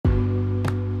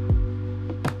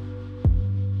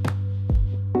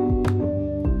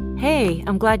Hey,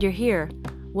 I'm glad you're here.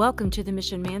 Welcome to the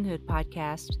Mission Manhood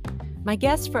podcast. My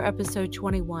guest for episode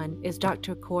 21 is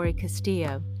Dr. Corey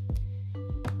Castillo.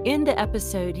 In the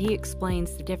episode, he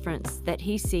explains the difference that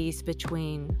he sees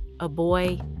between a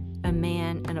boy, a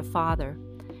man, and a father.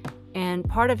 And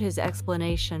part of his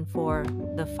explanation for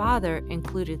the father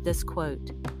included this quote: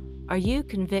 "Are you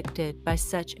convicted by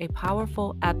such a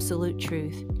powerful absolute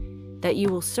truth that you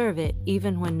will serve it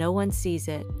even when no one sees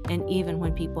it and even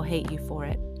when people hate you for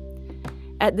it?"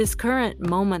 At this current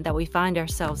moment that we find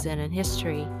ourselves in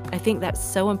history, I think that's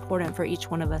so important for each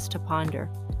one of us to ponder.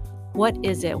 What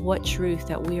is it, what truth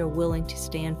that we are willing to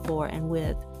stand for and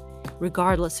with,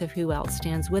 regardless of who else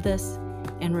stands with us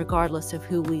and regardless of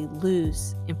who we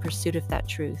lose in pursuit of that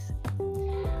truth?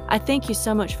 I thank you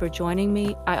so much for joining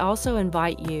me. I also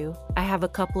invite you, I have a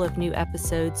couple of new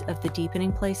episodes of the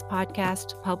Deepening Place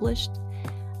podcast published.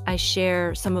 I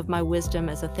share some of my wisdom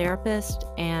as a therapist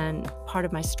and part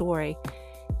of my story.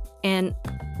 And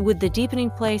with the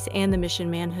Deepening Place and the Mission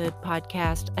Manhood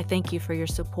podcast, I thank you for your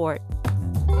support.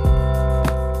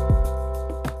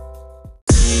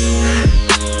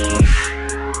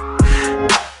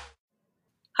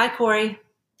 Hi, Corey.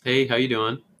 Hey, how you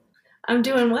doing? I'm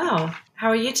doing well. How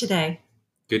are you today?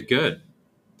 Good.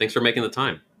 Thanks for making the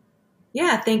time.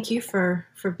 Yeah, thank you for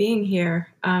being here.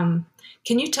 Can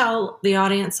you tell the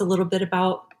audience a little bit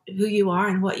about who you are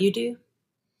and what you do?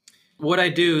 What I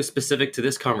do specific to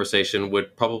this conversation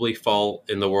would probably fall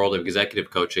in the world of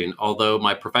executive coaching, although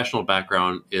my professional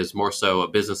background is more so a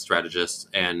business strategist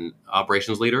and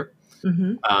operations leader.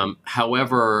 Mm-hmm.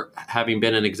 However, having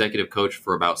been an executive coach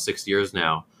for about 6 years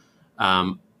now,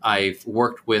 I've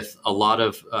worked with a lot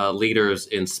of leaders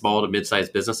in small to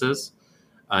mid-sized businesses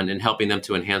and in helping them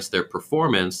to enhance their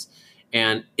performance.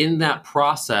 And in that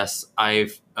process,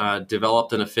 I've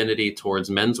developed an affinity towards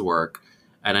men's work.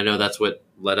 And I know that's what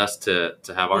led us to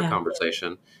have our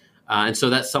conversation. And so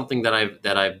that's something that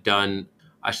I've done,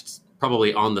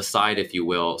 probably on the side, if you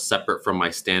will, separate from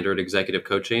my standard executive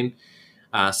coaching.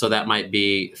 So that might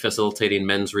be facilitating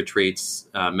men's retreats,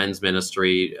 men's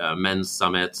ministry, men's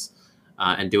summits,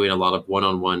 and doing a lot of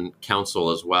one-on-one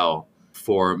counsel as well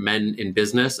for men in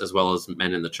business as well as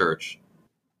men in the church.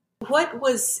 What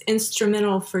was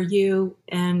instrumental for you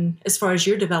and as far as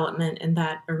your development in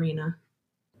that arena?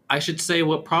 I should say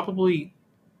what probably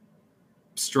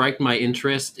struck my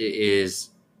interest is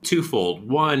twofold.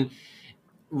 One,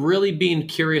 really being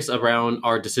curious around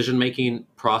our decision-making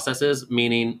processes,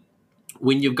 meaning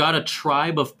when you've got a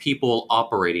tribe of people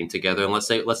operating together, and let's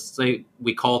say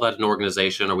we call that an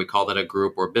organization or we call that a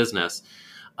group or business,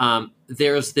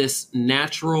 there's this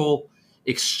natural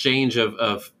exchange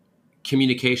of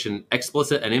communication,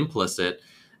 explicit and implicit,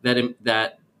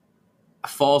 that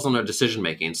falls on our decision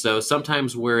making. So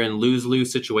sometimes we're in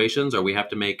lose-lose situations or we have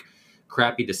to make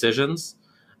crappy decisions.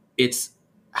 It's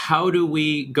how do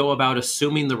we go about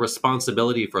assuming the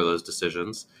responsibility for those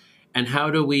decisions, and how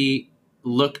do we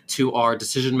look to our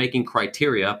decision-making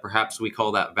criteria, perhaps we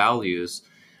call that values,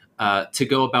 to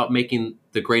go about making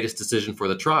the greatest decision for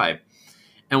the tribe.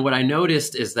 And what I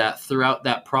noticed is that throughout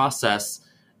that process,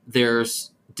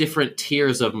 there's different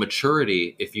tiers of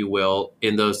maturity, if you will,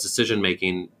 in those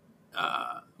decision-making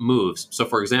moves. So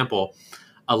for example,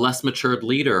 a less matured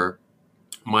leader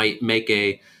might make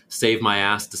a save my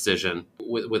ass decision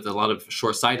with a lot of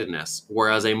short-sightedness,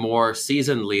 whereas a more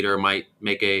seasoned leader might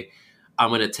make a I'm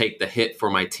going to take the hit for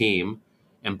my team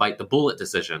and bite the bullet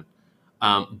decision.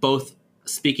 Both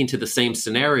speaking to the same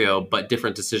scenario, but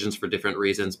different decisions for different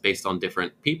reasons based on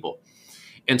different people.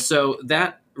 And so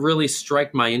that really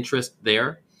struck my interest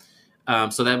there.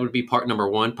 So that would be part number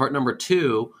one. Part number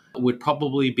two would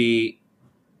probably be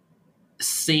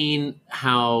seeing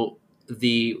how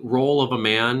the role of a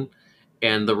man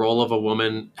and the role of a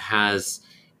woman has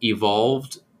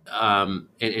evolved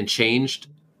and changed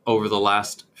over the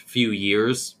last few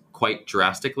years quite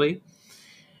drastically.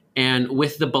 And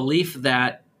with the belief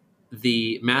that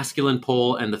the masculine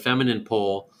pole and the feminine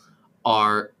pole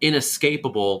are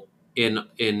inescapable in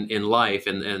life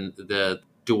and the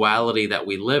duality that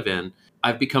we live in,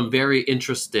 I've become very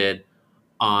interested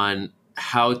on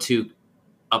how to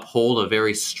uphold a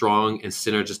very strong and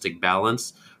synergistic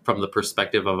balance from the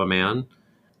perspective of a man.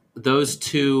 Those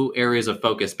two areas of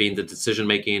focus being the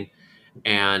decision-making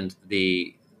and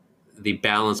the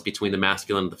balance between the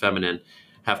masculine and the feminine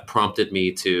have prompted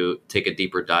me to take a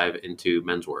deeper dive into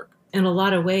men's work. In a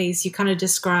lot of ways, you kind of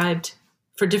described,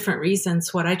 for different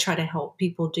reasons, what I try to help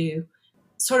people do,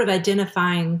 sort of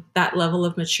identifying that level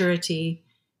of maturity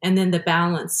and then the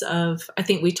balance of, I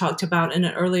think we talked about in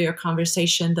an earlier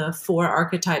conversation, the 4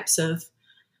 archetypes of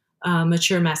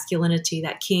mature masculinity,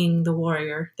 that king, the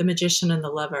warrior, the magician, and the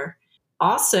lover.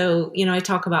 Also, I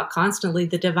talk about constantly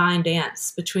the divine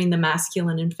dance between the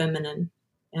masculine and feminine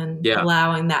and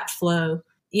allowing that flow.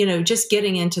 Just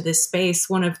getting into this space,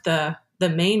 one of the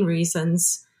main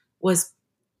reasons was,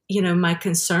 my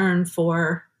concern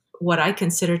for what I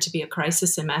consider to be a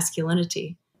crisis in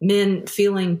masculinity. Men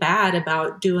feeling bad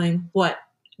about doing what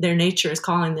their nature is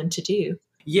calling them to do.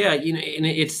 Yeah, and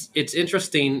it's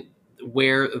interesting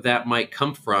where that might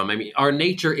come from. I mean, our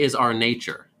nature is our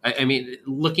nature. I mean,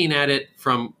 looking at it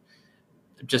from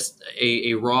just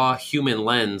a raw human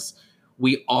lens,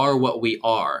 we are what we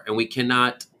are, and we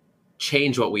cannot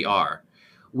change what we are.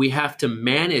 We have to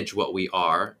manage what we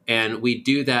are, and we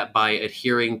do that by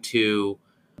adhering to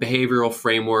behavioral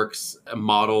frameworks,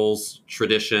 models,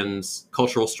 traditions,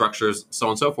 cultural structures, so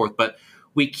on and so forth. But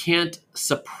we can't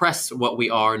suppress what we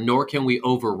are, nor can we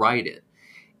override it.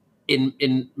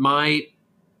 In my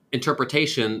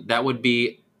interpretation, that would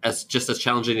be just as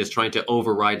challenging as trying to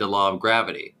override the law of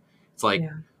gravity. It's like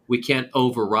we can't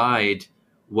override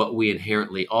what we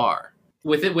inherently are.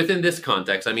 Within this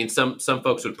context, I mean, some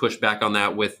folks would push back on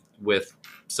that with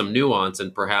some nuance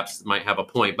and perhaps might have a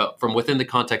point. But from within the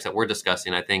context that we're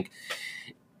discussing, I think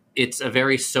it's a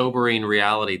very sobering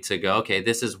reality to go, okay,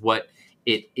 this is what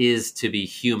it is to be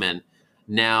human.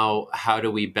 Now, how do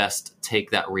we best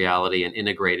take that reality and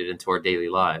integrate it into our daily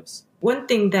lives? One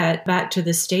thing that, back to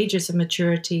the stages of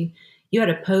maturity, you had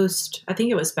a post, I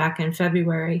think it was back in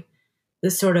February,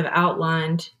 that sort of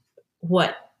outlined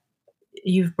what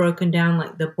you've broken down,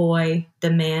 like the boy, the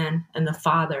man, and the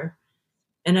father.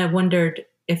 And I wondered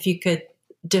if you could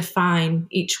define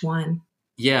each one.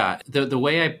 Yeah, the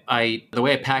way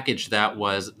I packaged that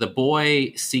was the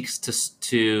boy seeks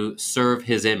to serve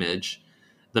his image,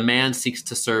 the man seeks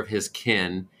to serve his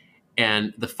kin,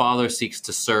 and the father seeks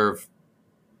to serve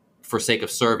for sake of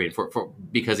serving, for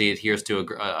because he adheres to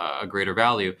a greater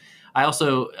value. I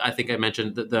think I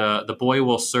mentioned that the boy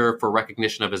will serve for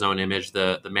recognition of his own image,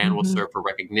 the man will serve for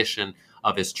recognition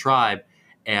of his tribe,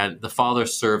 and the father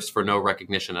serves for no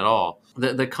recognition at all.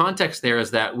 The context there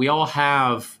is that we all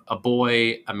have a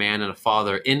boy, a man, and a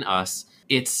father in us.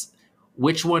 It's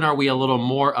which one are we a little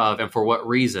more of and for what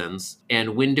reasons?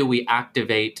 And when do we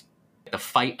activate the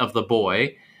fight of the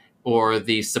boy or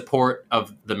the support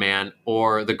of the man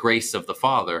or the grace of the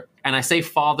father? And I say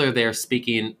father there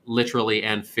speaking literally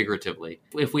and figuratively.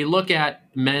 If we look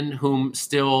at men whom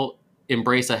still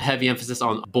embrace a heavy emphasis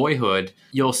on boyhood,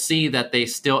 you'll see that they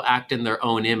still act in their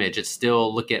own image. It's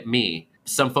still look at me.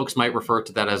 Some folks might refer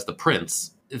to that as the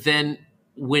prince. Then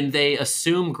when they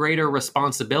assume greater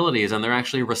responsibilities and they're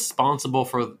actually responsible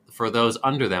for those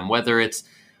under them, whether it's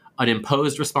an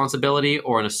imposed responsibility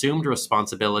or an assumed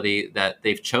responsibility that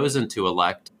they've chosen to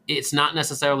elect, it's not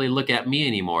necessarily look at me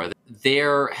anymore.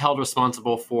 They're held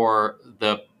responsible for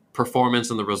the performance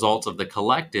and the results of the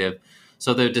collective.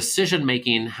 So their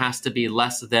decision-making has to be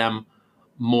less them,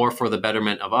 more for the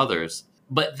betterment of others.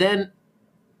 But then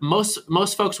most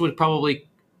folks would probably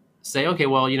say, okay,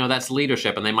 well, that's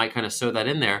leadership, and they might kind of sew that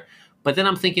in there. But then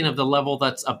I'm thinking of the level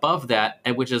that's above that,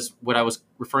 and which is what I was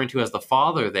referring to as the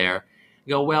father there.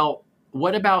 You go, well,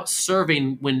 what about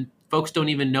serving when folks don't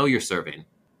even know you're serving?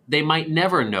 They might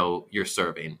never know you're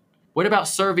serving. What about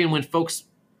serving when folks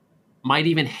might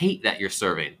even hate that you're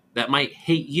serving, that might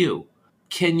hate you?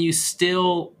 Can you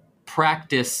still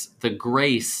practice the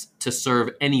grace to serve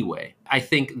anyway? I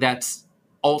think that's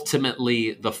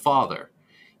ultimately the father.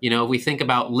 If we think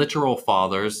about literal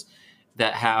fathers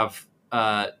that have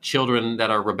children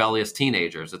that are rebellious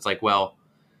teenagers, it's like, well,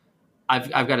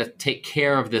 I've got to take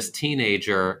care of this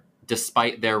teenager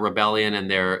despite their rebellion and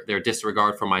their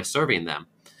disregard for my serving them.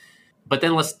 But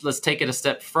then let's take it a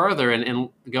step further and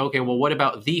go, okay, well, what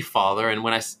about the Father? And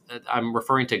when I'm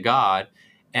referring to God,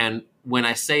 and when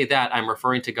I say that, I'm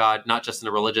referring to God not just in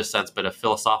a religious sense, but a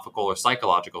philosophical or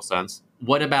psychological sense.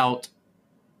 What about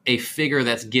a figure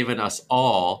that's given us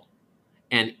all,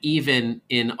 and even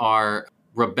in our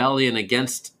rebellion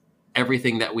against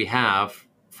everything that we have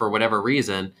for whatever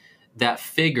reason, that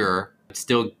figure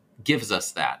still gives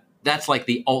us that. That's like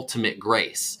the ultimate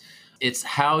grace. It's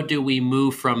how do we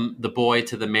move from the boy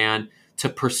to the man to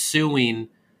pursuing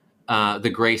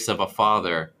the grace of a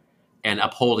father and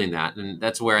upholding that. And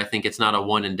that's where I think it's not a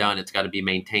one and done. It's got to be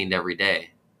maintained every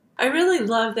day. I really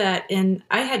love that. And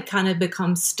I had kind of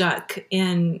become stuck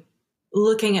in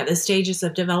looking at the stages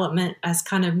of development as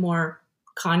kind of more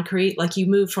concrete, like you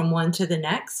move from one to the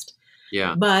next.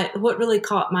 Yeah. But what really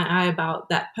caught my eye about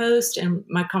that post and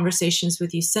my conversations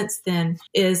with you since then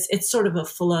is it's sort of a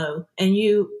flow and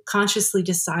you consciously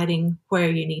deciding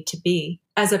where you need to be.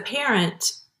 As a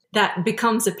parent, that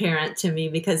becomes apparent to me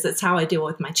because that's how I deal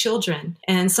with my children.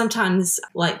 And sometimes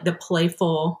like the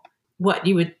playful, what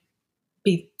you would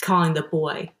be calling the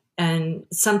boy. And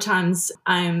sometimes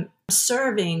I'm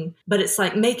serving, but it's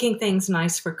like making things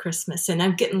nice for Christmas. And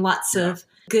I'm getting lots of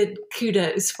good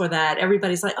kudos for that.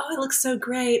 Everybody's like, oh, it looks so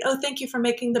great. Oh, thank you for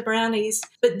making the brownies.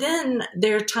 But then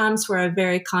there are times where I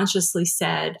very consciously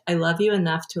said, I love you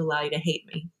enough to allow you to hate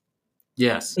me.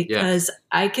 Yes. Because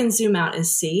I can zoom out and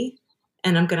see,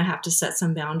 and I'm going to have to set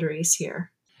some boundaries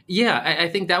here. Yeah, I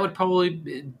think that would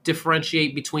probably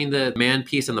differentiate between the man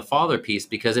piece and the father piece,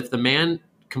 because if the man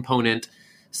component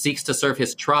seeks to serve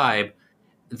his tribe,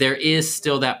 there is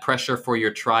still that pressure for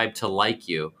your tribe to like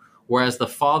you. Whereas the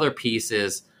father piece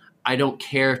is, I don't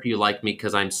care if you like me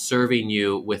because I'm serving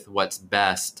you with what's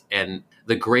best. And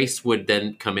the grace would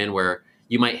then come in where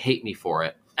you might hate me for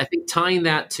it. I think tying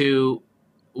that to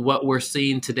what we're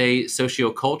seeing today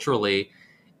socioculturally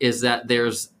is that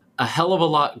there's a hell of a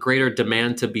lot greater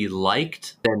demand to be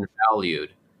liked than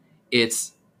valued.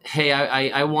 It's, hey,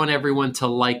 I want everyone to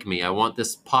like me. I want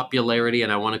this popularity,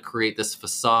 and I want to create this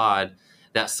facade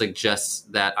that suggests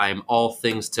that I'm all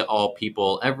things to all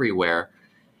people everywhere.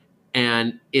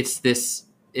 And it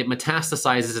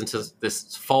metastasizes into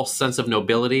this false sense of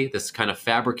nobility, this kind of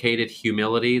fabricated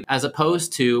humility, as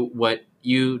opposed to what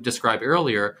you described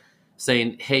earlier,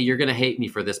 saying, hey, you're going to hate me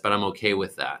for this, but I'm okay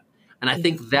with that. And I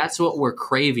think that's what we're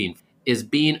craving, is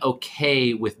being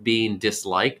okay with being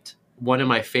disliked. One of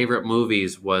my favorite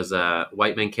movies was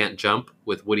White Men Can't Jump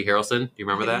with Woody Harrelson. Do you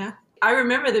remember that? I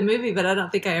remember the movie, but I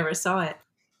don't think I ever saw it.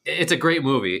 It's a great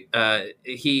movie.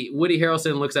 Woody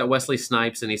Harrelson looks at Wesley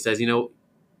Snipes and he says,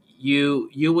 you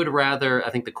would rather, I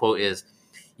think the quote is,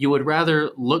 you would rather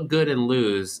look good and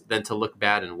lose than to look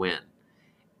bad and win.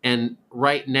 And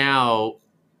right now,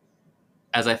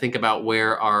 as I think about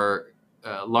where our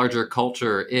larger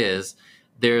culture is,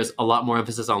 there's a lot more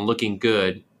emphasis on looking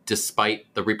good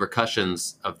despite the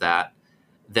repercussions of that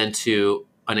than to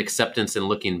an acceptance in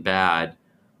looking bad,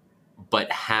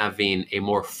 but having a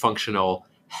more functional,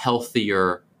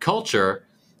 healthier culture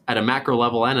at a macro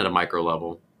level and at a micro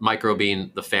level. Micro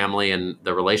being the family and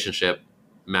the relationship,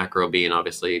 macro being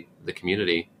obviously the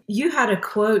community. You had a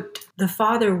quote, the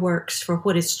Father works for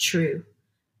what is true,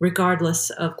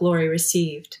 regardless of glory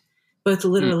received, both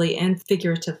literally and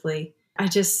figuratively.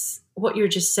 What you're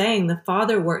just saying, the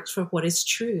Father works for what is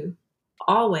true,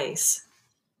 always.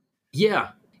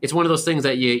 Yeah. It's one of those things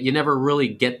that you never really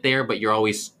get there, but you're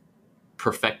always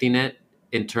perfecting it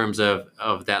in terms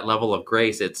of that level of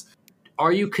grace. It's,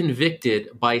 are you convicted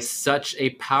by such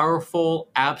a powerful,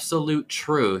 absolute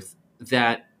truth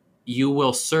that you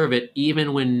will serve it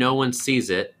even when no one sees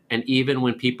it and even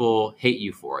when people hate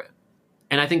you for it?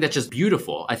 And I think that's just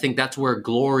beautiful. I think that's where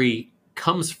glory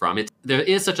comes from. There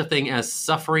is such a thing as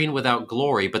suffering without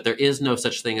glory, but there is no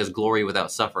such thing as glory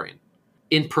without suffering.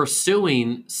 In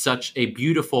pursuing such a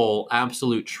beautiful,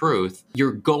 absolute truth,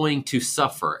 you're going to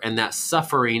suffer. And that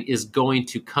suffering is going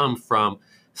to come from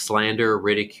slander,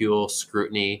 ridicule,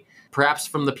 scrutiny, perhaps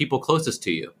from the people closest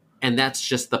to you. And that's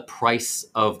just the price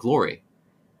of glory.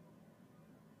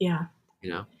 Yeah.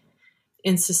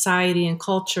 In society and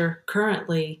culture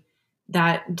currently,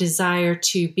 that desire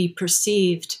to be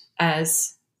perceived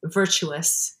as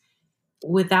virtuous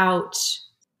without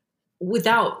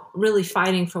really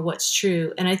fighting for what's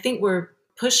true. And I think we're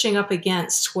pushing up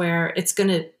against where it's going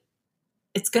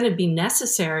to be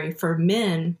necessary for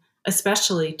men,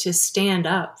 especially, to stand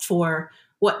up for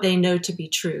what they know to be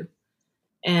true.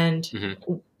 And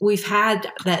we've had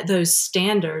those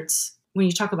standards. When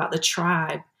you talk about the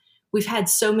tribe, we've had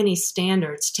so many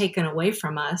standards taken away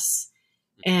from us.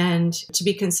 And to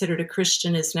be considered a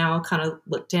Christian is now kind of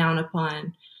looked down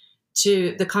upon.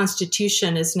 To the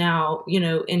Constitution is now,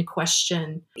 in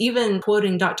question. Even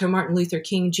quoting Dr. Martin Luther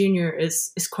King Jr.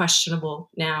 is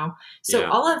questionable now. So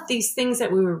all of these things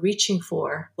that we were reaching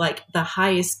for, like the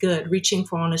highest good, reaching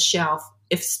for on a shelf,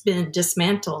 it's been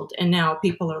dismantled. And now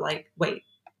people are like, wait,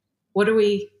 what are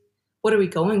we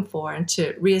going for? And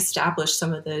to reestablish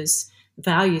some of those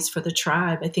values for the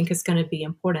tribe, I think is going to be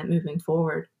important moving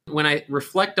forward. When I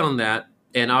reflect on that,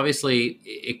 and obviously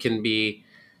it can be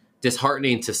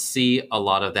disheartening to see a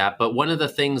lot of that, but one of the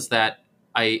things that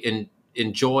I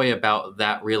enjoy about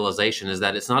that realization is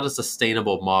that it's not a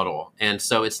sustainable model, and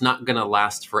so it's not going to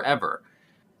last forever.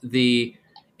 The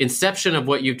inception of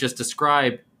what you've just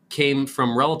described came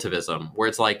from relativism, where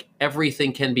it's like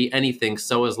everything can be anything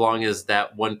so as long as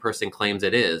that one person claims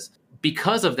it is.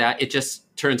 Because of that, it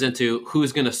just turns into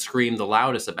who's going to scream the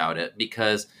loudest about it,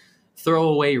 because throw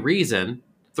away reason,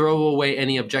 throw away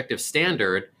any objective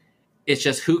standard. It's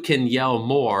just who can yell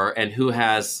more and who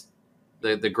has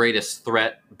the greatest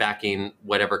threat backing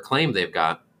whatever claim they've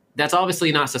got. That's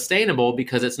obviously not sustainable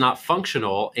because it's not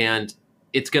functional and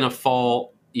it's going to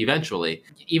fall eventually.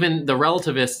 Even the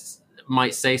relativists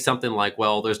might say something like,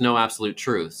 well, there's no absolute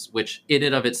truths, which in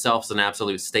and of itself is an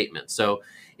absolute statement. So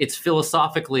it's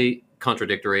philosophically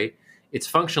contradictory, it's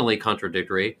functionally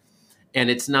contradictory, and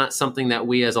it's not something that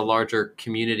we as a larger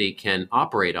community can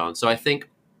operate on. So I think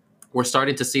we're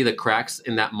starting to see the cracks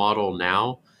in that model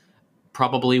now.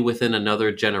 Probably within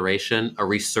another generation, a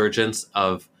resurgence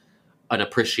of an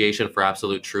appreciation for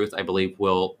absolute truth, I believe,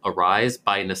 will arise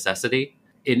by necessity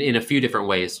in a few different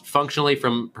ways. Functionally,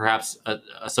 from perhaps a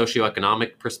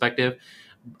socioeconomic perspective,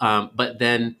 but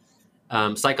then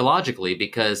psychologically,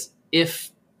 because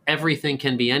if everything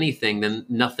can be anything, then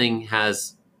nothing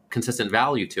has consistent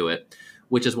value to it,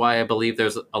 which is why I believe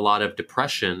there's a lot of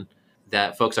depression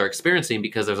that folks are experiencing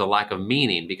because there's a lack of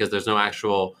meaning, because there's no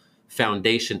actual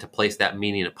foundation to place that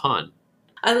meaning upon.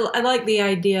 I like the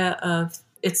idea of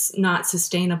it's not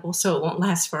sustainable, so it won't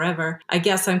last forever. I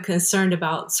guess I'm concerned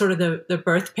about sort of the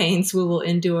birth pains we will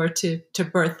endure to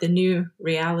birth the new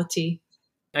reality.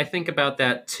 I think about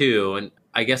that too, and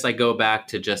I guess I go back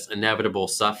to just inevitable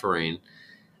suffering,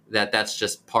 that's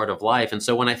just part of life. And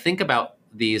so when I think about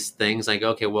these things, I go,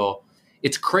 okay, well,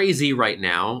 it's crazy right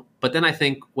now, but then I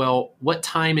think, well, what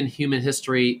time in human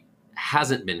history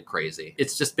hasn't been crazy?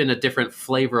 It's just been a different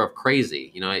flavor of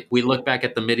crazy. We look back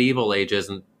at the medieval ages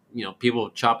and, people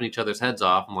chopping each other's heads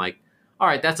off. I'm like, all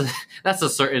right, that's a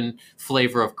certain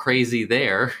flavor of crazy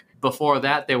there. Before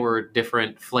that, there were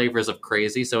different flavors of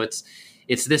crazy. So it's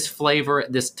this flavor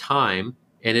at this time,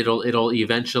 and it'll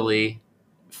eventually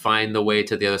find the way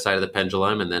to the other side of the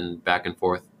pendulum, and then back and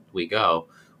forth we go,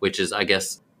 which is, I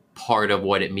guess, part of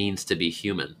what it means to be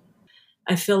human.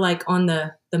 I feel like on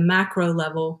the macro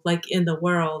level, like in the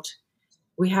world,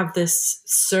 we have this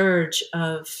surge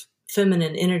of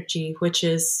feminine energy, which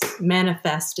is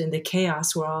manifest in the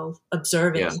chaos we're all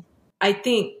observing. Yeah. I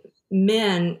think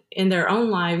men in their own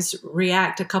lives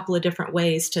react a couple of different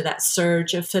ways to that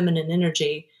surge of feminine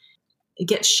energy. It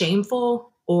gets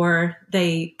shameful, or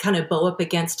they kind of bow up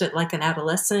against it like an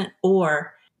adolescent,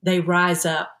 or they rise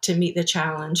up to meet the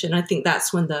challenge. And I think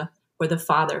that's when where the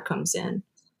father comes in.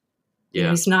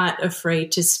 Yeah. He's not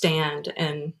afraid to stand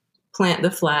and plant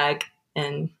the flag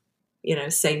and,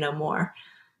 say no more.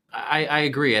 I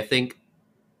agree. I think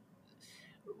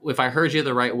if I heard you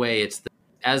the right way, it's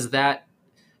as that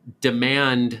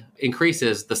demand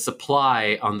increases, the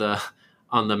supply on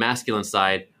the masculine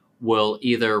side will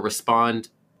either respond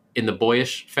in the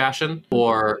boyish fashion,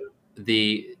 or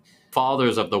the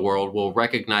fathers of the world will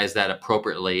recognize that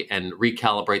appropriately and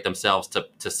recalibrate themselves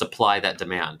to supply that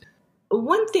demand.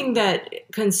 One thing that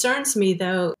concerns me,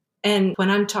 though, and when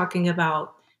I'm talking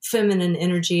about feminine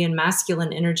energy and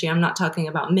masculine energy, I'm not talking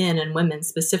about men and women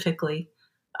specifically.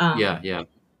 Yeah.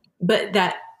 But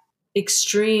that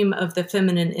extreme of the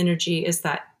feminine energy is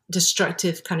that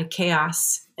destructive kind of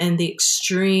chaos, and the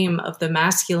extreme of the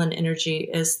masculine energy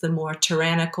is the more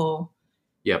tyrannical,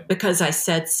 because I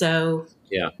said so,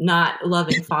 not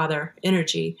loving father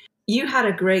energy. You had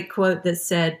a great quote that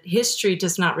said, history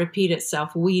does not repeat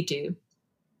itself, we do.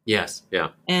 Yes, yeah.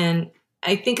 And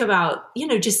I think about,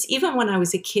 just even when I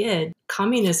was a kid,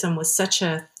 communism was such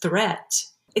a threat.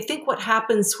 I think what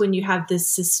happens when you have this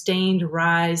sustained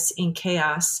rise in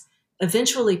chaos,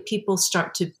 eventually people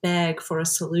start to beg for a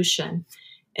solution.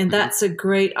 And that's a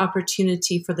great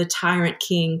opportunity for the tyrant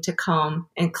king to come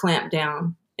and clamp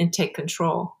down and take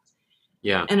control.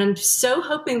 Yeah. And I'm so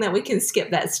hoping that we can skip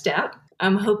that step.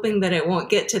 I'm hoping that it won't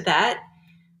get to that.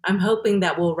 I'm hoping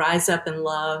that we'll rise up in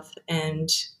love and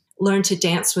learn to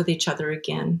dance with each other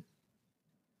again.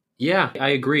 Yeah, I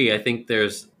agree. I think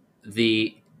there's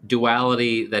the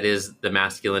duality that is the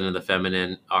masculine and the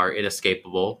feminine are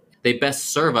inescapable. They best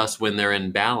serve us when they're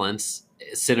in balance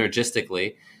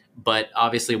synergistically, but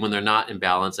obviously when they're not in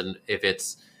balance, and if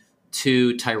it's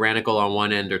too tyrannical on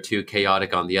one end or too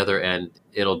chaotic on the other end,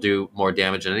 it'll do more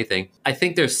damage than anything. I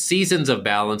think there's seasons of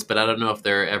balance, but I don't know if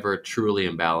they're ever truly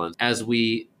in balance. As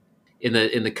we, in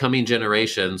the coming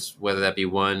generations, whether that be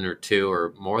one or two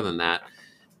or more than that,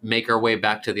 make our way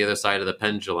back to the other side of the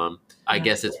pendulum, I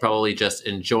guess it's probably just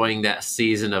enjoying that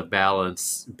season of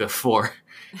balance before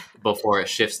it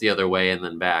shifts the other way and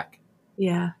then back.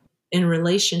 Yeah. In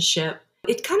relationship,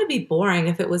 it'd kind of be boring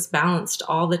if it was balanced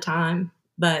all the time.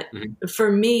 But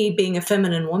for me, being a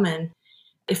feminine woman,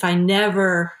 if I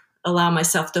never allow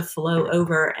myself to flow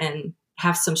over and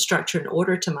have some structure and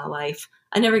order to my life,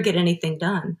 I never get anything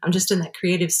done. I'm just in that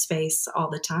creative space all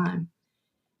the time.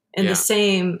 And the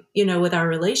same, with our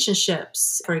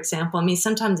relationships, for example. I mean,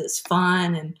 sometimes it's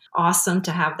fun and awesome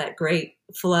to have that great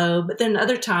flow. But then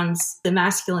other times the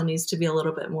masculine needs to be a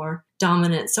little bit more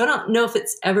dominant. So I don't know if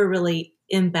it's ever really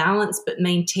imbalanced, but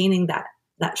maintaining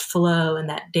that flow and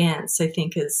that dance, I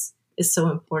think is so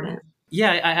important.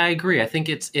 Yeah, I agree. I think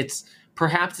it's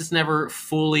perhaps it's never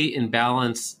fully in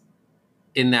balance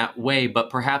in that way, but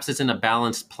perhaps it's in a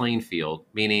balanced playing field,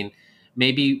 meaning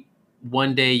maybe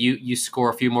one day you score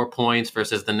a few more points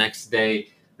versus the next day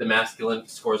the masculine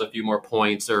scores a few more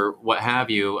points or what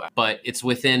have you, but it's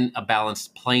within a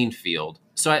balanced playing field.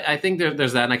 So I think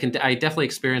there's that, and I definitely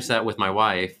experienced that with my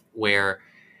wife, where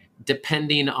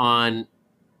depending on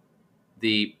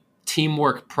the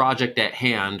teamwork project at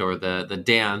hand or the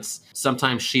dance,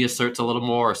 sometimes she asserts a little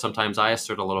more, or sometimes I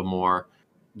assert a little more,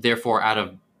 therefore out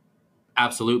of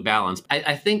absolute balance.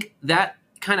 I think that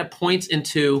kind of points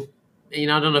into, I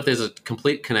don't know if there's a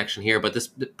complete connection here, but this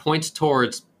points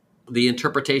towards the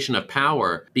interpretation of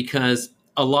power, because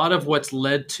a lot of what's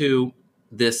led to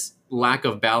this lack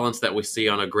of balance that we see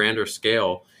on a grander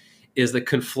scale is the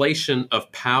conflation of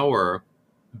power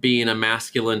being a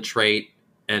masculine trait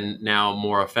and now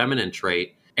more a feminine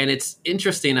trait. And it's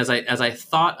interesting as I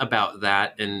thought about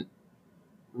that and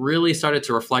really started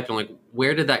to reflect on, like,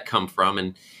 where did that come from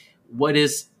and what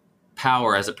is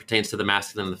power as it pertains to the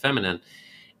masculine and the feminine.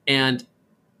 And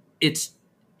it's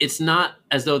not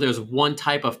as though there's one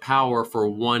type of power for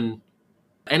one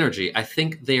energy. I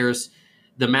think the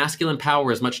masculine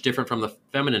power is much different from the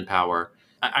feminine power.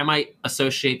 I might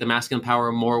associate the masculine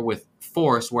power more with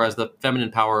force, whereas the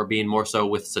feminine power being more so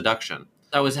with seduction.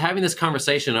 I was having this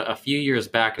conversation a few years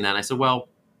back, and then I said, well,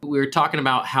 we were talking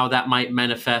about how that might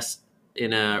manifest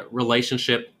in a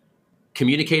relationship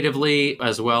communicatively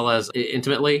as well as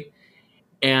intimately.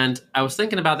 And I was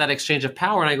thinking about that exchange of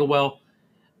power, and I go, well,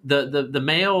 the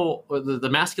male, or the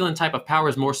masculine type of power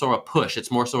is more so a push.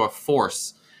 It's more so a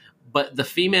force. But the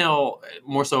female,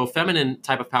 more so feminine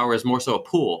type of power is more so a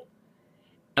pull.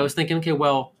 I was thinking, okay,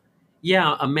 well,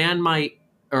 yeah, a man might,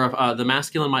 or the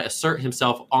masculine might assert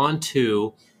himself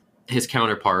onto his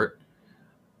counterpart,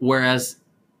 whereas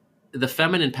the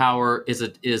feminine power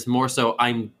is more so,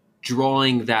 I'm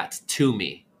drawing that to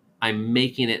me. I'm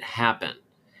making it happen.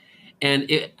 And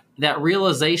that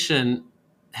realization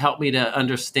helped me to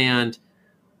understand,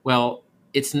 well,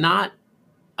 it's not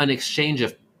an exchange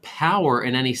of power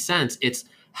in any sense. It's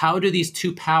how do these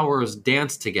two powers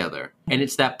dance together? And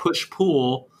it's that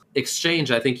push-pull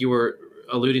exchange I think you were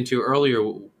alluding to earlier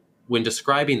when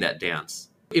describing that dance.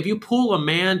 If you pull a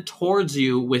man towards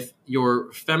you with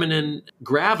your feminine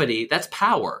gravity, that's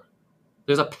power.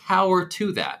 There's a power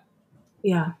to that.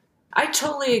 Yeah, I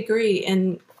totally agree.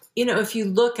 And, if you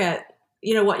look at,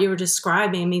 what you were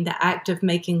describing, I mean, the act of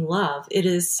making love, it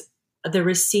is the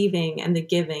receiving and the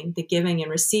giving and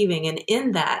receiving. And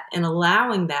in that and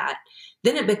allowing that,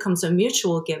 then it becomes a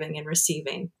mutual giving and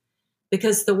receiving,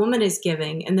 because the woman is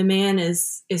giving and the man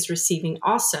is receiving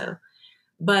also.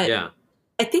 But yeah.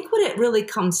 I think what it really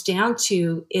comes down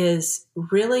to is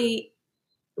really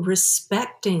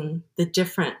respecting the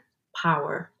different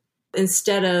power,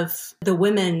 instead of the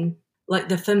women, like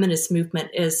the feminist movement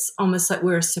is almost like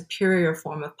we're a superior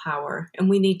form of power and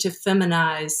we need to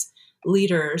feminize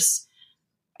leaders.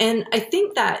 And I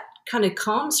think that kind of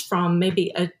comes from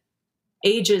maybe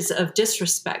ages of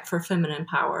disrespect for feminine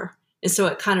power. And so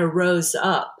it kind of rose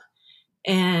up.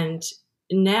 And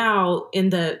now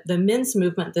in the men's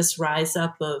movement, this rise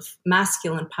up of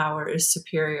masculine power is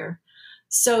superior.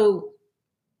 So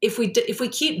if we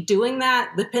keep doing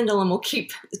that, the pendulum will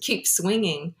keep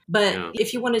swinging. But yeah.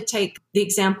 If you want to take the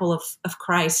example of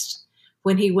Christ,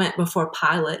 when he went before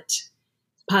Pilate,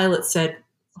 Pilate said,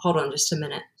 hold on just a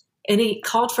minute. And he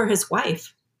called for his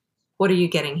wife. What are you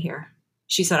getting here?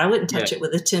 She said, I wouldn't touch it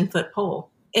with a 10-foot pole.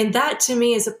 And that to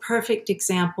me is a perfect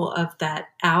example of that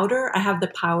outer. I have the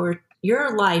power.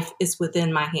 Your life is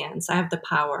within my hands. I have the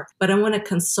power. But I want to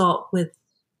consult with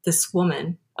this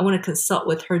woman. I want to consult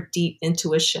with her deep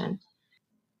intuition.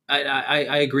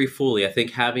 I agree fully. I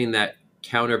think having that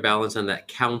counterbalance and that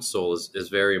counsel is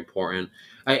very important.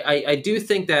 I do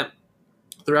think that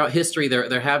throughout history,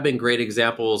 there have been great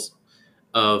examples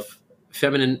of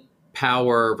feminine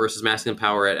power versus masculine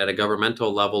power at a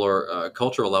governmental level or a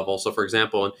cultural level. So, for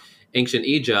example, in ancient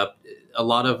Egypt, a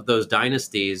lot of those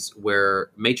dynasties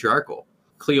were matriarchal.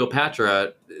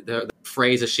 Cleopatra, the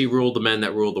phrase is she ruled the men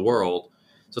that ruled the world.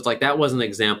 So it's like that was an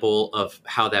example of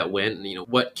how that went. And,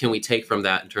 what can we take from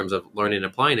that in terms of learning and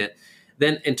applying it?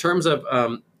 Then in terms of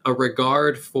a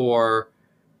regard for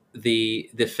the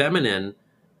feminine,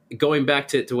 going back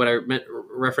to what I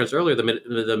referenced earlier,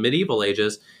 the medieval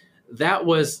ages, that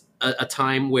was a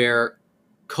time where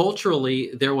culturally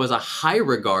there was a high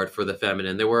regard for the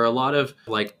feminine. There were a lot of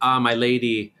like, my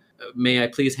lady, may I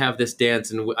please have this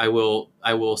dance, and I will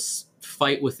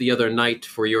fight with the other knight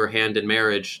for your hand in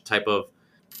marriage type of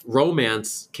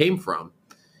romance came from.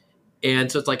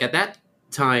 And so it's like at that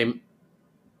time,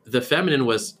 the feminine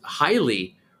was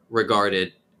highly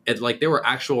regarded. And like there were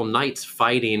actual knights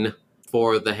fighting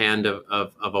for the hand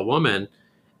of a woman.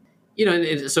 You know,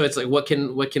 and so it's like, what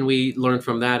can we learn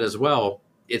from that as well?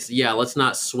 It's, let's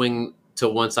not swing to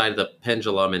one side of the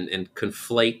pendulum and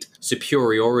conflate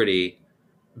superiority.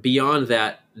 Beyond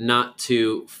that, not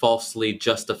to falsely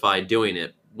justify doing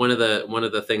it. One of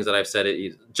the things that I've said,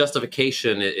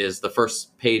 justification is the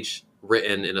first page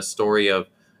written in a story of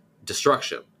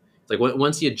destruction. It's like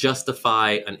once you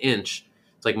justify an inch,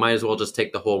 it's like might as well just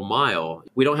take the whole mile.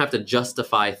 We don't have to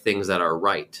justify things that are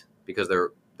right because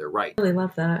they're right. I really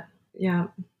love that. Yeah.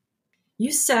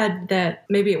 You said that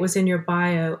maybe it was in your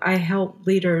bio, I help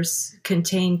leaders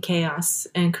contain chaos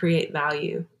and create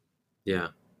value. Yeah.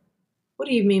 What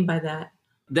do you mean by that?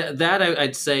 That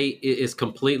I'd say is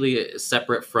completely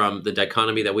separate from the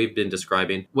dichotomy that we've been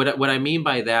describing. What I mean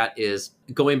by that is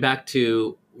going back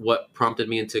to what prompted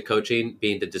me into coaching,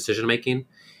 being the decision making.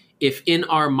 If in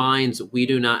our minds we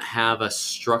do not have a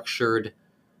structured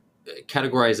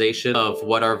categorization of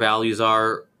what our values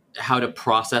are, how to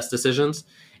process decisions,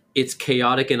 it's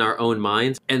chaotic in our own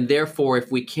minds. And therefore,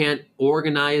 if we can't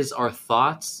organize our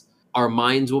thoughts, our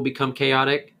minds will become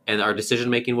chaotic and our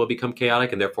decision-making will become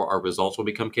chaotic, and therefore our results will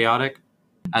become chaotic,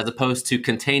 as opposed to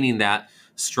containing that,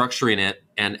 structuring it,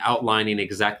 and outlining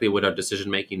exactly what our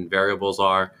decision-making variables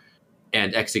are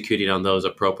and executing on those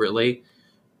appropriately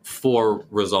for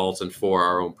results and for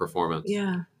our own performance.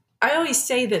 Yeah. I always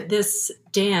say that this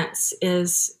dance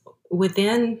is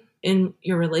within in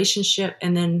your relationship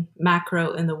and then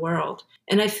macro in the world.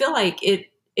 And I feel like it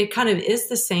kind of is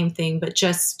the same thing, but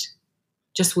just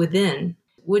within.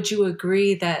 Would you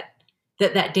agree that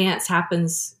dance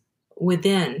happens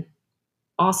within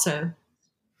also?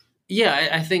 Yeah,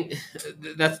 I think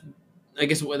that's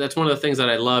one of the things that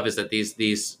I love is that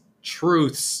these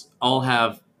truths all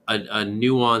have a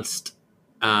nuanced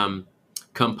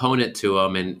component to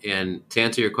them. And to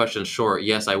answer your question short,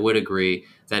 yes, I would agree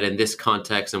that in this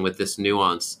context and with this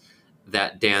nuance,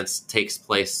 that dance takes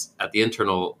place at the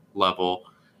internal level,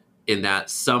 in that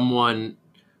someone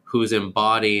who's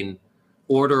embodying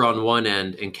order on one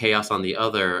end and chaos on the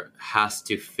other has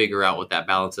to figure out what that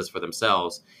balance is for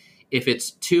themselves. If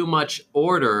it's too much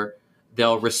order,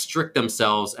 they'll restrict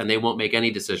themselves and they won't make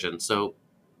any decisions. So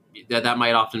that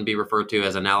might often be referred to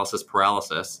as analysis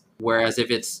paralysis. Whereas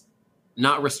if it's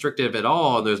not restrictive at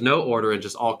all, and there's no order and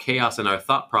just all chaos in our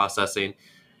thought processing,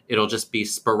 it'll just be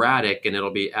sporadic and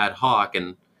it'll be ad hoc.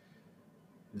 And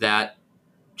that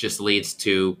just leads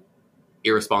to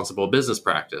irresponsible business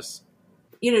practice.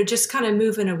 You know, just kind of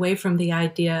moving away from the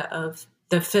idea of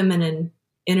the feminine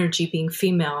energy being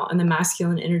female and the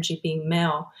masculine energy being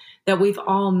male, that we've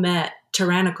all met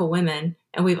tyrannical women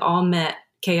and we've all met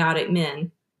chaotic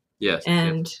men. Yes.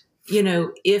 And, yes. You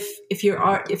know, if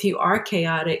you are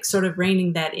chaotic, sort of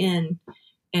reining that in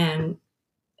and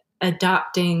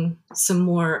adopting some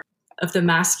more of the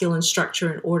masculine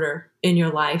structure and order in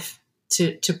your life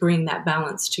to bring that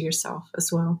balance to yourself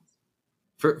as well.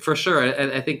 For sure.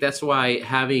 And I think that's why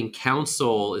having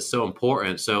counsel is so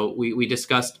important. So we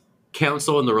discussed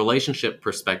counsel in the relationship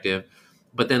perspective,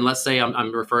 but then let's say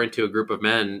I'm referring to a group of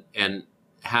men and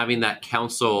having that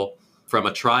counsel from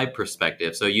a tribe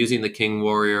perspective. So using the king,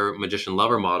 warrior, magician,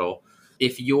 lover model,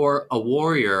 if you're a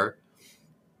warrior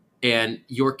and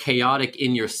you're chaotic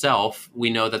in yourself, we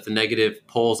know that the negative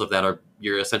poles of that are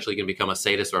you're essentially going to become a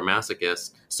sadist or a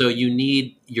masochist. So you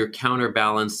need your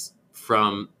counterbalance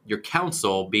from your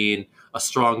counsel being a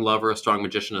strong lover, a strong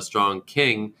magician, a strong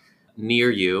king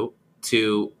near you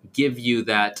to give you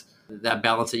that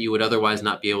balance that you would otherwise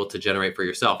not be able to generate for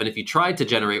yourself. And if you tried to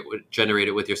generate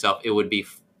it with yourself, it would be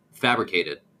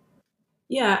fabricated.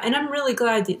 Yeah, and I'm really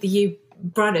glad that you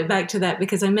brought it back to that,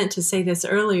 because I meant to say this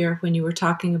earlier when you were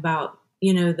talking about,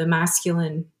 you know, the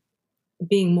masculine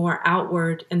being more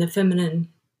outward and the feminine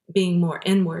being more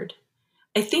inward.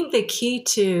 I think the key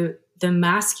to the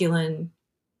masculine,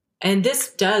 and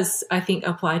this does, I think,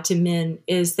 apply to men,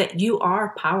 is that you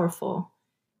are powerful.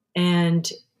 And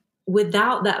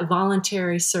without that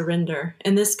voluntary surrender,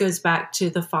 and this goes back to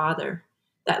the Father,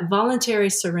 that voluntary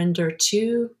surrender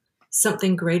to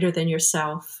something greater than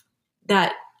yourself,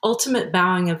 that ultimate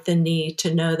bowing of the knee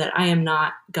to know that I am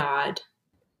not God,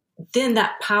 then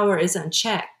that power is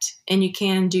unchecked and you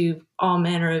can do all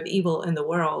manner of evil in the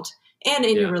world and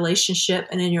in your relationship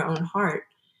and in your own heart.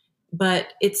 But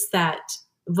it's that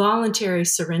voluntary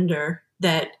surrender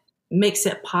that makes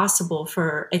it possible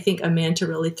for, I think, a man to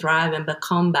really thrive and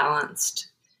become balanced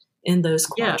in those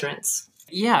quadrants.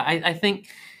 Yeah, I think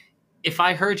if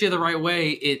I heard you the right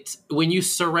way, it's when you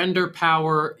surrender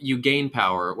power, you gain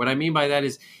power. What I mean by that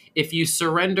is if you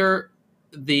surrender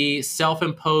the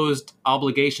self-imposed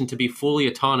obligation to be fully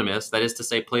autonomous, that is to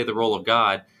say, play the role of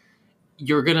God,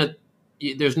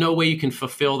 there's no way you can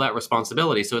fulfill that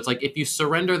responsibility. So it's like if you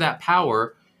surrender that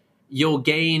power, you'll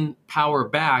gain power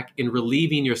back in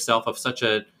relieving yourself of such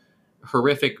a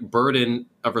horrific burden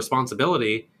of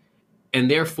responsibility, and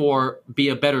therefore be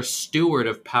a better steward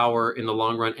of power in the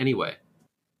long run anyway.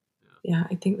 Yeah,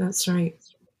 I think that's right.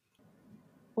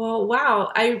 Well,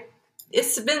 wow.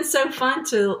 It's been so fun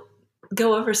to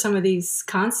go over some of these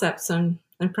concepts and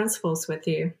principles with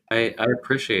you. I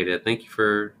appreciate it. Thank you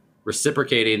for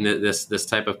reciprocating this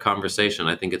type of conversation.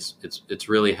 I think it's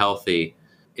really healthy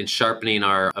in sharpening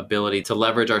our ability to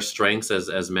leverage our strengths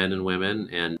as men and women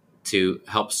and to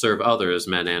help serve others,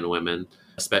 men and women,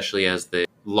 especially as the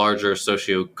larger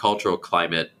socio-cultural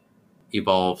climate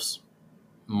evolves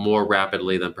more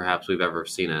rapidly than perhaps we've ever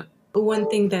seen it. One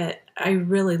thing that I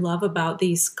really love about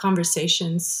these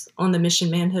conversations on the Mission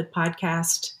Manhood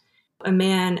podcast, a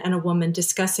man and a woman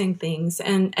discussing things.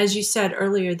 And as you said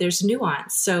earlier, there's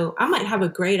nuance. So I might have a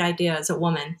great idea as a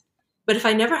woman, but if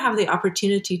I never have the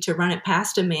opportunity to run it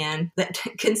past a man that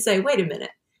can say, wait a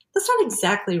minute, that's not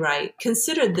exactly right.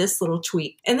 Consider this little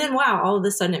tweak. And then, wow, all of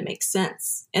a sudden it makes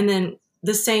sense. And then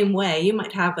the same way, you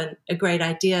might have a great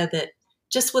idea that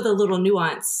just with a little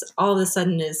nuance, all of a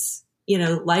sudden is,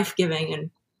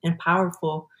 life-giving and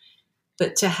powerful.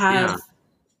 But to have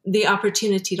the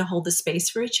opportunity to hold the space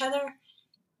for each other.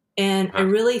 And I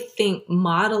really think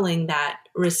modeling that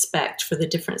respect for the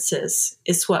differences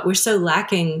is what we're so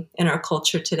lacking in our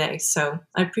culture today. So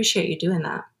I appreciate you doing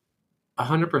that.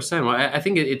 100%. Well, I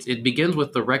think it begins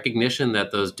with the recognition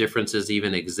that those differences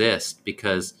even exist,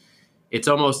 because it's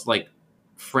almost like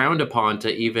frowned upon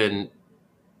to even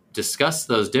discuss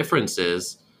those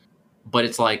differences. But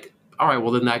it's like, all right,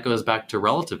 well, then that goes back to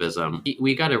relativism.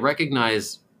 We got to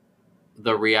recognize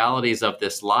the realities of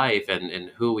this life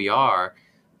and who we are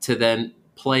to then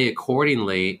play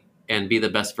accordingly and be the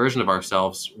best version of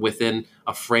ourselves within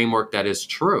a framework that is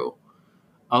true.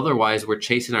 Otherwise, we're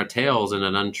chasing our tails in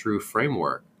an untrue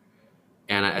framework.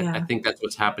 And I think that's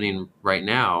what's happening right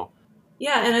now.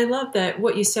 Yeah, and I love that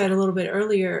what you said a little bit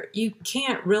earlier. You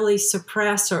can't really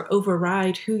suppress or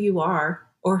override who you are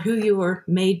or who you were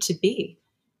made to be.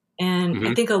 And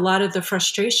I think a lot of the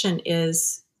frustration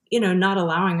is, not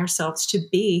allowing ourselves to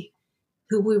be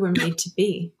who we were made to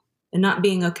be and not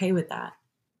being okay with that.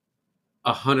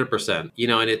 100%.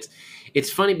 And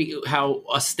it's funny how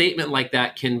a statement like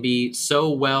that can be so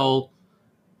well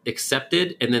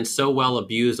accepted and then so well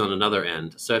abused on another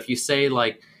end. So if you say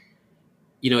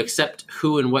accept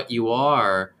who and what you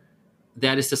are,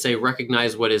 that is to say,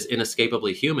 recognize what is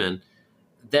inescapably human,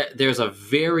 that there's a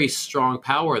very strong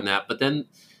power in that. But then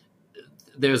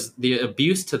there's the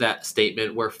abuse to that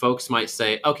statement where folks might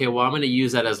say, okay, well, I'm going to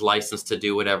use that as license to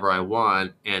do whatever I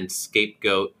want and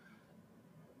scapegoat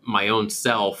my own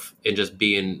self and just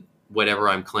being whatever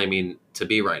I'm claiming to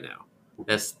be right now.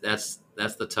 That's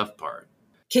the tough part.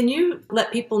 Can you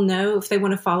let people know if they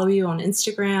want to follow you on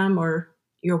Instagram or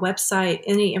your website,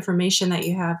 any information that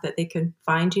you have that they can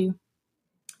find you?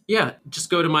 Yeah, just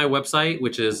go to my website,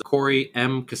 which is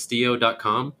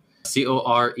CoreyMCastillo.com,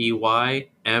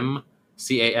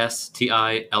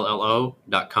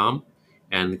 CoreyMCastillo.com,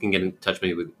 and you can get in touch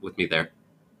with me there.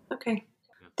 Okay.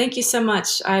 Thank you so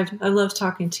much. I love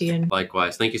talking to you.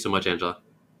 Likewise. Thank you so much, Angela.